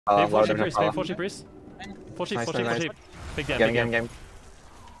Full sheep priest, full sheep priest. Full sheep, full sheep, full sheep. Big game.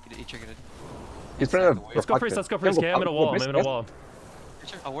 He triggered it. He's pretty good. Let's go priest, okay? I'm in a wall, I'm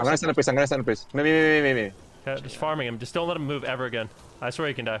gonna send a priest, Maybe. Okay, just farming him. Just don't let him move ever again. I swear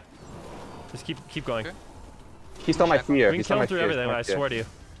he can die. Just keep going. Okay. He stole my fear. We can kill him through everything, I swear to you.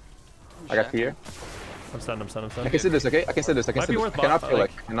 I got fear. I'm stunned. I can see this, okay? I can see this. I cannot feel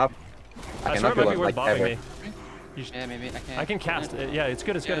it. I swear it might be worth bombing me. Yeah, maybe. I can cast it. Yeah, it's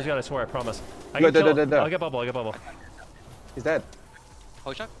good. I swear, I promise. I'll get bubble. He's dead.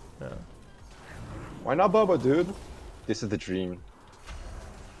 Holy shot? Yeah. Why not Bubba, dude? This is the dream.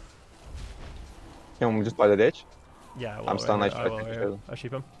 Can we just buy the ditch? Yeah, I'm stunned. I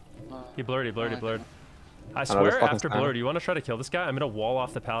sheep him. He blurred. I swear, after blurred, you want to try to kill this guy? I'm gonna wall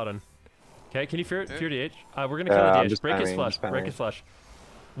off the paladin. Okay, can you fear DH? We're gonna kill the DH. Break his flesh.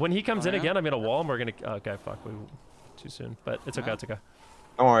 When he comes in again, I'm gonna wall him. We're gonna. Okay, fuck. Too soon, but it's okay.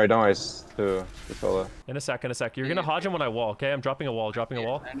 Don't worry. It's too solo. In a sec. You're gonna hodge him when I wall. Okay, I'm dropping a wall.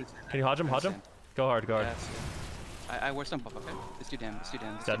 Can you hodge him? Go hard. I wear some pop. Okay. Let's do damn.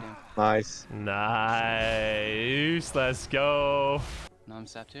 Nice. Let's go. No, I'm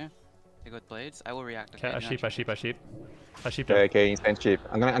sapped here. I go with blades. I will react. Okay, I sheep. Okay, insane sheep.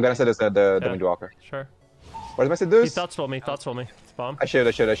 I'm gonna set this at the mid walker. Sure. What does my do? He thought stole me. It's bomb. I should.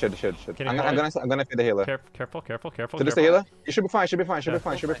 I'm gonna feed the healer. Careful. So this the healer? You should be fine. Should be fine.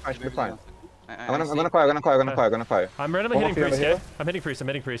 I'm gonna fire. I'm randomly hitting priest, okay? I'm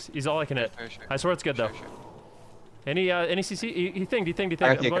hitting priest. He's all I can hit. I swear it's good though. Any CC? He thinged.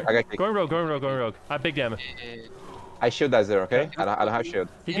 I got kicked. Going rogue. I have big damage. I shield that zero, okay? I don't have shield.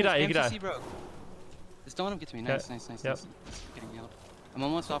 He could die. Just don't let him get to me. Nice. Getting healed. I'm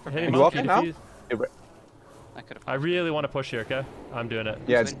almost off for him. You up now? I really want to push here, okay? I'm doing it.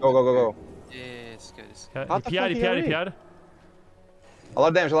 Yeah, just go. Yeah, it's good. Okay. He PI'd. A lot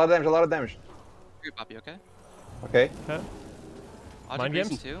of damage. You're Poppy, okay? Okay. Mind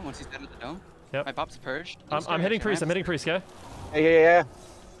games? Too, once he's dead at the dome. Yep. My pop's purged. I'm hitting priest, okay? Yeah.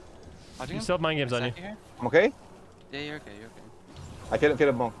 You still have mind games on you. I'm okay? Yeah, you're okay. I feel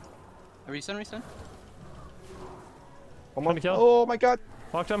it bomb. A restun? Come on. Oh my god.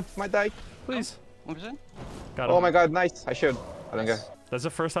 Locked him. Might die. Please. 1%? Got him. Oh my god, nice. I should. I don't get. That's the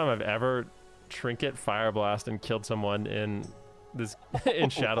first time I've ever trinket fire blast and killed someone in this in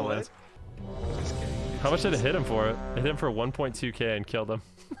Shadowlands. How much did it hit him for? It hit him for 1.2k and killed him.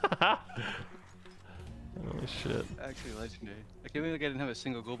 Holy shit. Actually legendary. I can't believe I didn't have a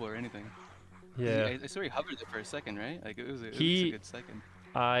single global or anything. Yeah. I saw he hovered there for a second, right? Like it was a good second.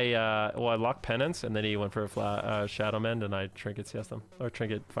 I locked penance and then he went for a flat shadow mend and I trinket CS him or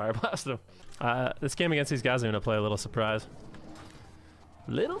trinket fire blast him. This game against these guys I'm gonna play a little surprise.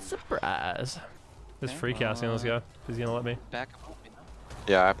 This free casting, let's go. He's gonna let me. Back up.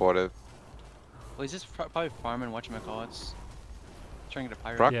 Yeah, I bought it. Well, he's just probably farming, watching my calls. Trying to get a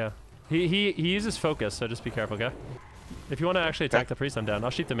pirate. Yeah. He uses focus, so just be careful, okay? If you want to actually attack the priest, I'm down. I'll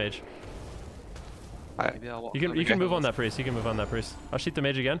sheep the mage. You can move on that priest. I'll sheep the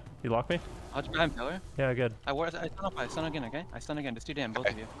mage again. You lock me? I'll just behind pillar. Yeah, good. I stun again, okay? Just do damn, both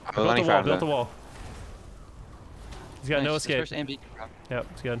of you. Built the wall. He's got no escape. Yep,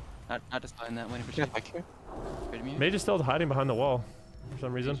 it's good. Not just behind that, waiting for shit. Mage is still hiding behind the wall for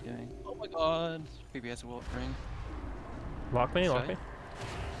some reason. Oh my god. PBS will ring. Lock me.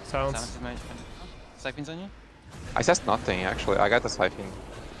 Silence. Siphon's on you? I said nothing actually. I got the siphon.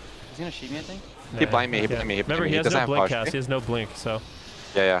 He's gonna shoot me, I think. He blind me. Remember, he has no blink cast. He has no blink, so.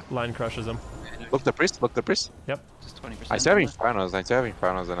 Yeah. Line crushes him. Look the priest. Yep. Just 20%. I still have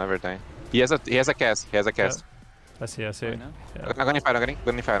infernos and everything. He has a cast. Yeah. I see. Yeah. I'm gonna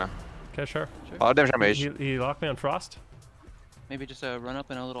fight now. Okay, sure. All of them are mage. He locked me on frost. Maybe just run up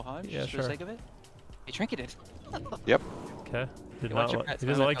in a little hodge, yeah, just for the sake of it. He trinketed. Yep. Okay. He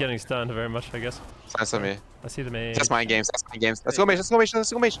doesn't like getting stunned very much, I guess. Sense on me. I see the mage. That's my games. Let's go mage.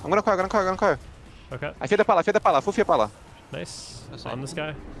 I'm gonna call. Okay. I feel the pala. Full pala. Nice. On this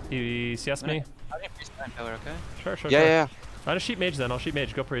guy. He CS me. I'll get priest behind pillar, okay? Sure. Yeah. I'll just sheep mage then. I'll sheep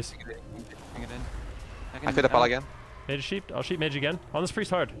mage. Go priest. Bring it in. I feel the pala again. Mage sheep. I'll sheep mage again. On this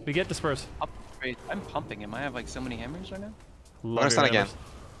priest hard. We get disperse. I'm pumping him. I have like so many hammers right now. I'm gonna stun again.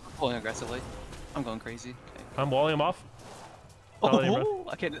 I'm pulling aggressively. I'm going crazy. Okay. I'm walling him off.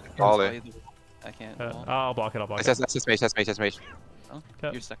 I can't. I can't. I'll block it. That's mage. Oh,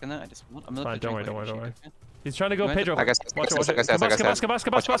 okay. You're stuck in that? I'm fine, don't worry. He's trying to go Pedro. I guess. Watch it.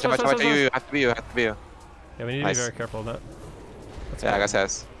 You have to be you. Yeah, we need to be very careful of that. Yeah, I guess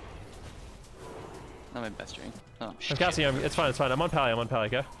yes. Not my best drink. Oh, I'm casting him. It's fine. I'm on pally,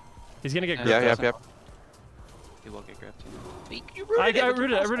 okay? He's gonna get gripped. Yep. He will get grabbed too. I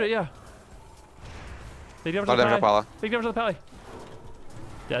rooted it, yeah. Big damage on the pally. Big damage on the pally.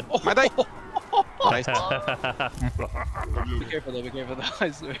 Dead. Oh, my die. Nice. Be careful though,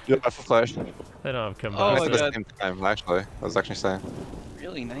 I swear. You have a flash. They don't have come Oh back. my At the god. same time, actually. I was actually saying.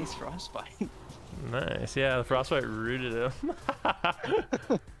 Really nice frostbite. Nice, yeah, the frostbite rooted him.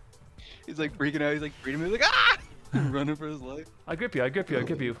 He's like freaking out, he's like freedom, he's like ah! Running for his life. I grip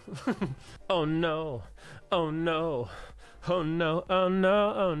you. Oh no. Oh no. Oh no. Oh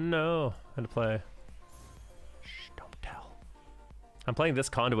no. Oh no. How to play. Shh, don't tell. I'm playing this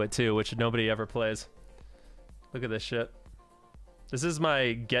conduit too, which nobody ever plays. Look at this shit. This is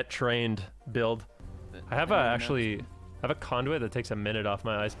my get trained build. I have a conduit that takes a minute off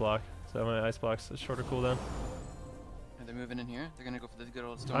my ice block. So my ice block's a shorter cooldown. They're moving in here. They're gonna go for the good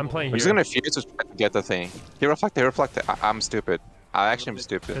old stone. I'm playing We're here. just gonna fuse to try to get the thing. He reflected. I'm stupid. I actually am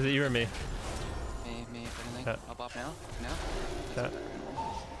stupid. Is it you or me? Me, if anything. Yeah. I'll bop now. Yeah.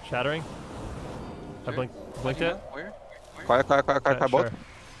 Shattering. Sure. I blinked it. Where? Quiet, both. Sure.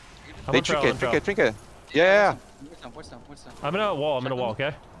 They drink it. Yeah. What's down? I'm in a wall,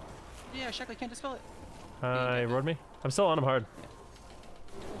 okay? Yeah, Shackley can't dispel it. He roared me. I'm still on him hard. Yeah,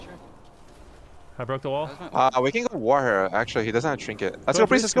 sure. I broke the wall. We can go war here. Actually, he doesn't have trinket. Let's go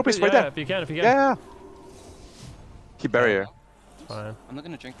priest, right yeah, there. if you can. Yeah. Keep barrier. Fine. I'm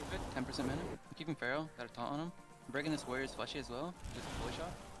looking to drink a bit, 10% mana. I'm keeping Pharaoh, got a taunt on him. I'm breaking this warrior's fleshy as well. Just a fully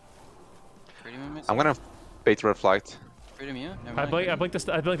shot. Freedom movement. I'm gonna bait reflect. Freedom you? I blinked this.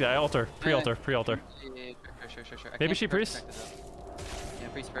 I blinked it. I altar. Pre-altar. Yeah, sure. Maybe she priest? Yeah,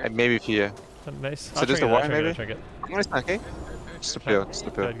 priest first. Maybe if he. Nice. So just a war, maybe? Trinket. I'm gonna stand, okay? Just a peel.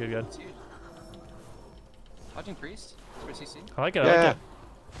 Good. Watching priest? For CC? I like it. Yeah.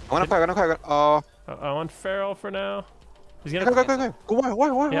 I'm gonna quiet. Oh. I want Feral for now. He's gonna Go.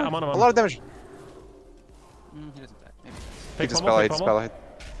 Why? Yeah, I'm on him. A lot of damage. He doesn't die. Maybe. He dispel it.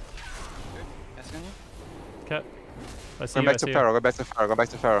 Casting on you? Okay. I see Go you. back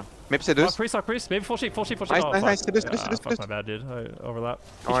to Pharaoh. Maybe seduce. Priest. Maybe full sheep. Nice. Seduce. Fuck, my bad, dude. I overlap.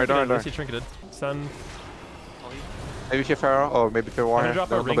 Don't worry. He trinketed. Stun. Maybe fear Pharaoh, or maybe fear I'm Warrior. gonna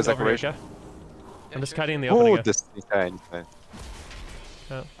drop a ring over here, okay? I'm just kiting in the Oh, opening. this insane.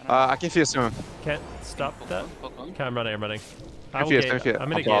 Yeah. I can feel soon. Can't stop that. Okay, I'm running. I'm in a gate.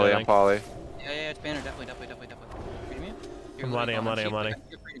 I'm poly. Yeah, it's banner. Definitely. Freedom you? I'm landing.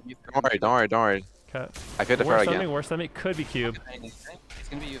 Don't worry. Okay. I feel the Pharaoh again. Worse than me. Could be cube. It's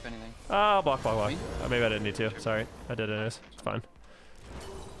gonna be you if anything. Ah, block. Maybe I didn't need to. Sorry. I did anyways. It's fine.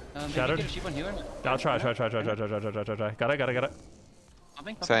 Shattered. Get a sheep on healer? I'll try. Got it.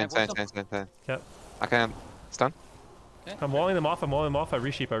 Same. Yep. I can stun. Okay. I'm walling them off. I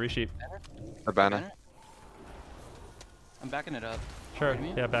resheep. The banner. I'm backing it up. Sure.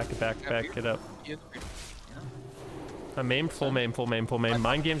 Yeah, back it up. I'm main, full main.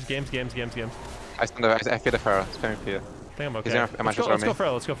 Mind games. I feel the Pharaoh. Spamming fear. I think I'm okay. Let's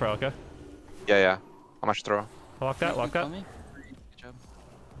Let's go for okay? Yeah. How much throw? Lock that. Good job.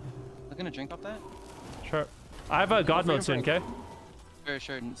 Looking to drink off that? Sure. I have a god mode soon, okay? Very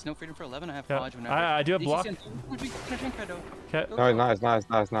sure. It's no freedom for 11. I have Yeah. Hodge whenever. I do have block. Okay. No, nice.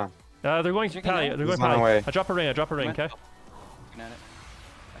 They're going pally. Away. I drop a ring, okay? Looking at it.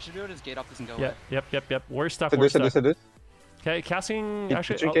 I should be able to just gate off this and go away. Yep. Worst stuff. Seduce. Okay, casting.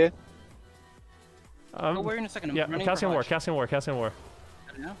 Actually. Trinket. Go warrior in a second. Yeah, casting war.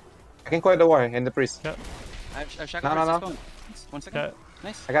 I can quiet the war and the priest. Yep. I have Shackle. No. 1 second. Okay.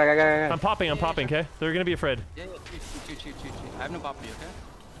 Nice. I got it. I'm popping, okay? They're gonna be afraid. Yeah. Cheat. I have no bop for you, okay?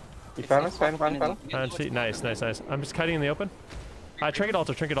 You found us? Fine. Nice. I'm just kiting in the open. Trinket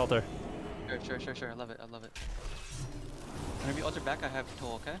altar. Sure. I love it. Whenever you altar back, I have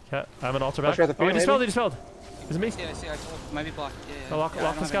toll, okay? Okay, I'm an altar back. He dispelled. Is it me? Yeah, I see. I told. Might be blocked. Yeah. Lock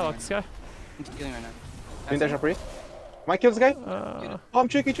this guy. I'm healing right now. Doing dash priest. Might kill this guy? I'm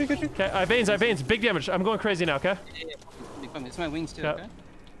tricky. Okay, I have veins. Big damage. I'm going crazy now, okay? Yeah. It's my wings too, okay?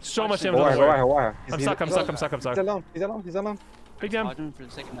 So much damage on the war. Wire. I'm stuck. He's alone. Big damage. For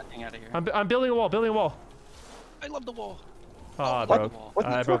the sake of not getting out of here. I'm building a wall. I love the wall. Oh, I broke.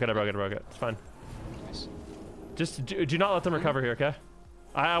 I broke it. It's fine. Nice. Just do not let them recover here, okay?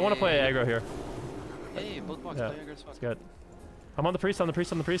 I want to play aggro here. Hey, both blocks. Yeah, Play aggro as fuck. it's good. I'm on the priest a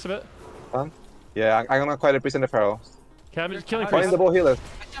bit. Yeah, I'm gonna quiet the priest and the Pharaoh. Okay, I'm just killing Quiet priest. the ball healers.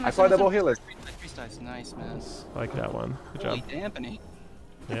 I quiet the ball healers. Priest dice. Nice, man. I like that one. Good job. Holy dampening.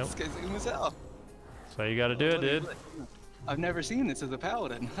 Yep. This guy's zoom as hell. So you gotta do it, dude. I've never seen this as a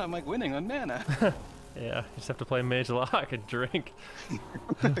paladin. I'm like winning on mana. Yeah, you just have to play mage lock and drink.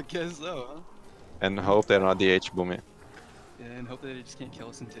 I guess so, huh? And hope they're not DH booming. Yeah, and hope that they just can't kill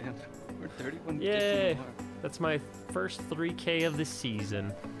us in 10. We're 31. Yay! That's my first 3K of the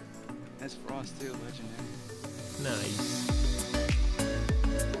season. That's Frost too, legendary. Nice.